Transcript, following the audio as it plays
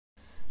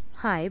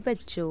हाय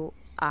बच्चों,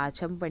 आज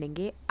हम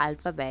पढ़ेंगे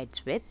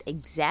alphabets with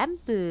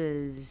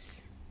examples.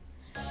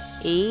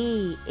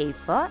 A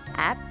for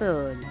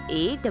apple.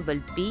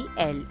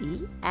 APPLE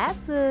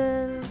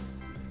apple.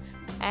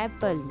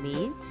 Apple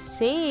means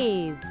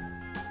save.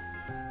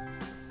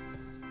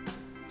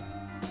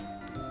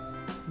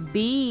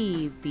 B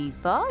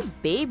for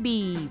baby.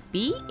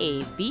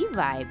 BABY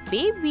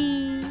baby.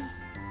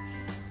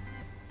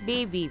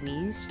 Baby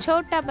means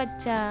छोटा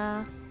बच्चा.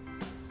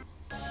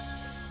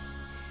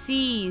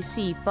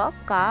 C for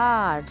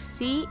car.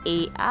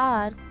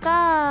 CAR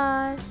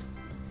car.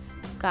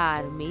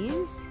 Car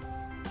means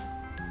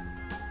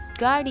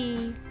गाड़ी.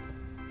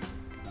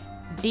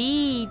 D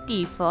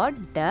for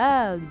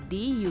duck.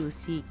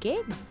 DUCK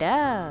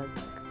duck.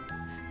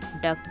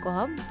 Duck को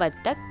हम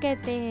बत्तख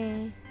कहते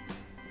हैं.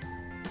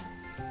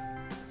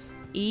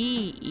 E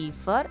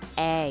for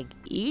egg.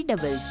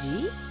 EGG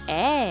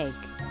egg.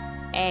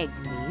 Egg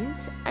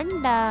means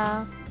अंडा.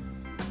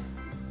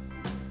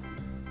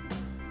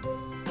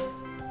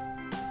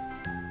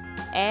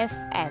 F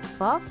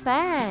for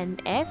fan.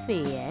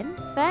 FAN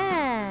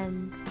fan.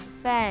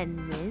 Fan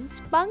means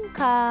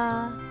पंखा.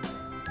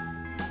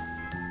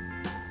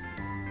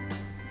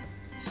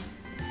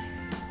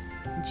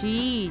 G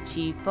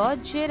for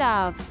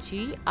giraffe.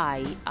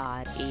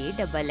 GIRAFFE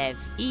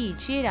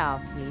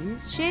giraffe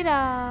means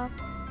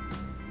giraffe.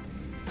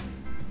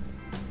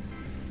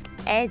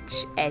 H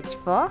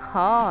for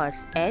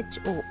horse.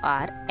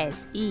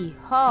 HORSE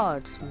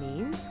horse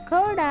means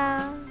घोड़ा.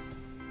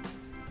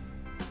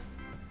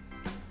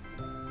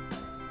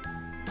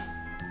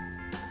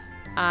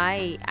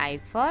 I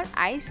for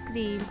ice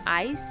cream.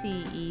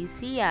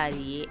 ICECREAM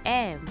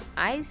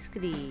ice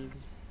cream.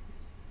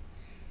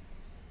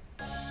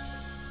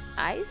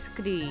 Ice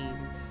cream.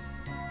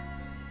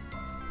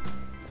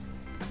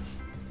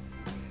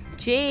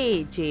 J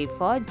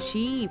for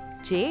jeep.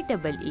 JEEP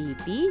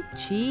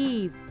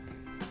jeep.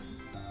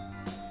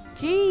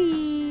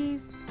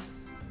 Jeep.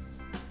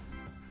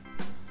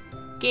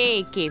 K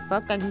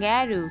for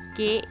kangaroo.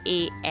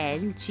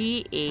 KANGAROO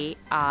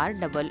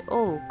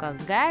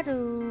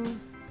kangaroo.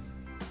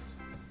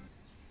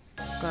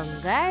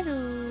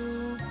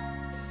 Kangaroo.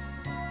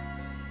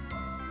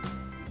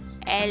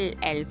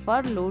 L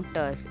for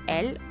lotus.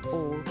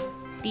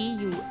 LOTUS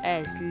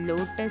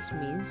lotus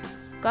means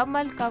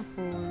कमल का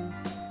फूल.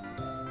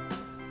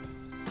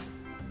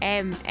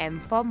 M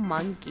for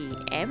monkey.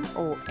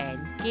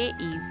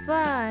 MONKEY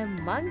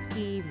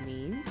monkey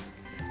means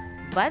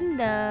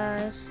बंदर.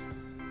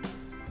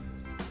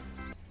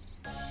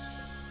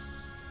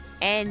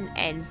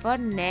 N for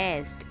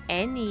nest.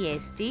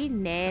 NEST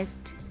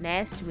nest.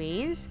 Nest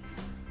means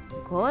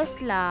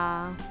घोंसला.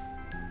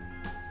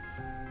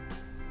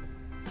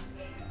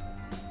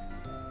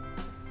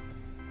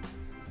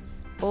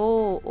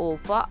 O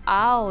for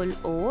owl.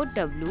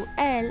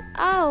 OWL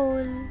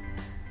owl.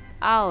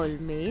 Owl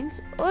means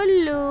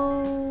ullu.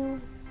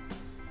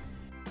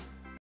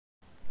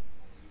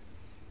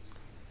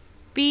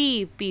 P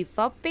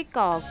for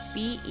peacock.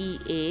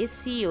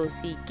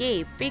 PEACOCK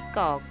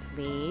peacock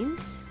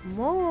means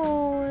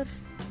more.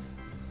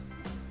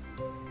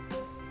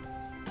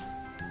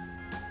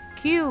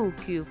 Q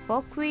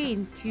for queen.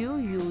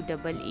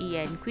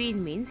 QUEEN queen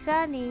means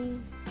Rani.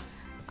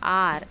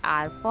 R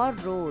for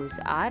rose.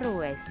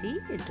 ROSE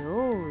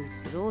rose.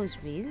 Rose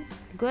means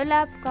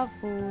gulab ka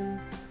phool.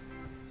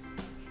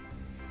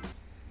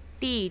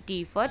 T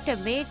for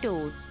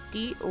tomato.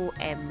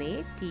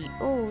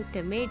 TOMATO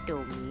tomato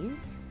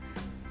means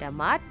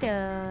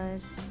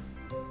टमाटर.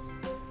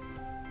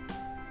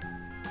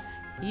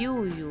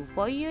 U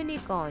for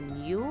unicorn.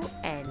 UNICORN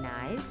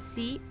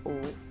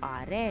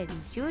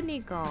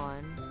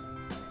unicorn.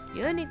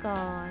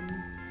 Unicorn.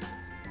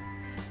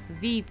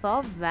 V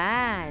for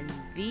van.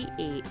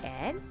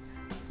 VAN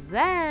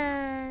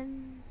van.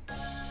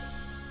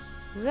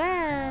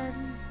 Van.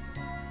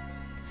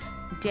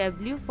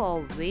 W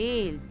for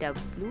whale.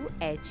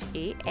 WHALE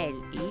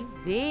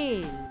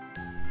whale.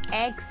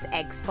 X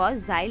for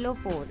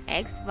xylophone.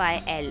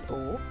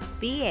 XYLOPHONE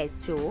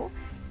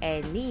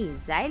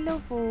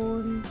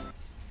xylophone.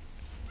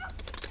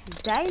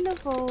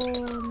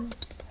 Xylophone.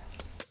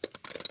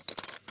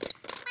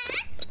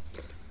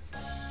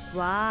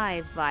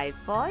 Y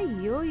for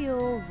yo-yo.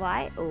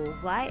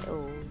 YOYO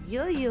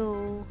yo-yo.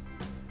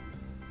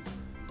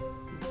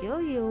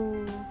 Yo-yo.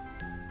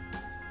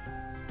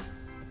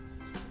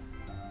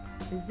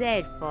 Z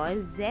for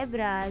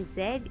zebra.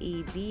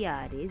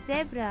 ZEBRA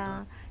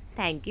zebra.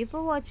 Thank you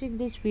for watching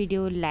this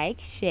video. Like,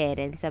 share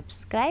and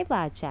subscribe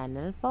our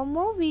channel for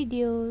more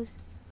videos.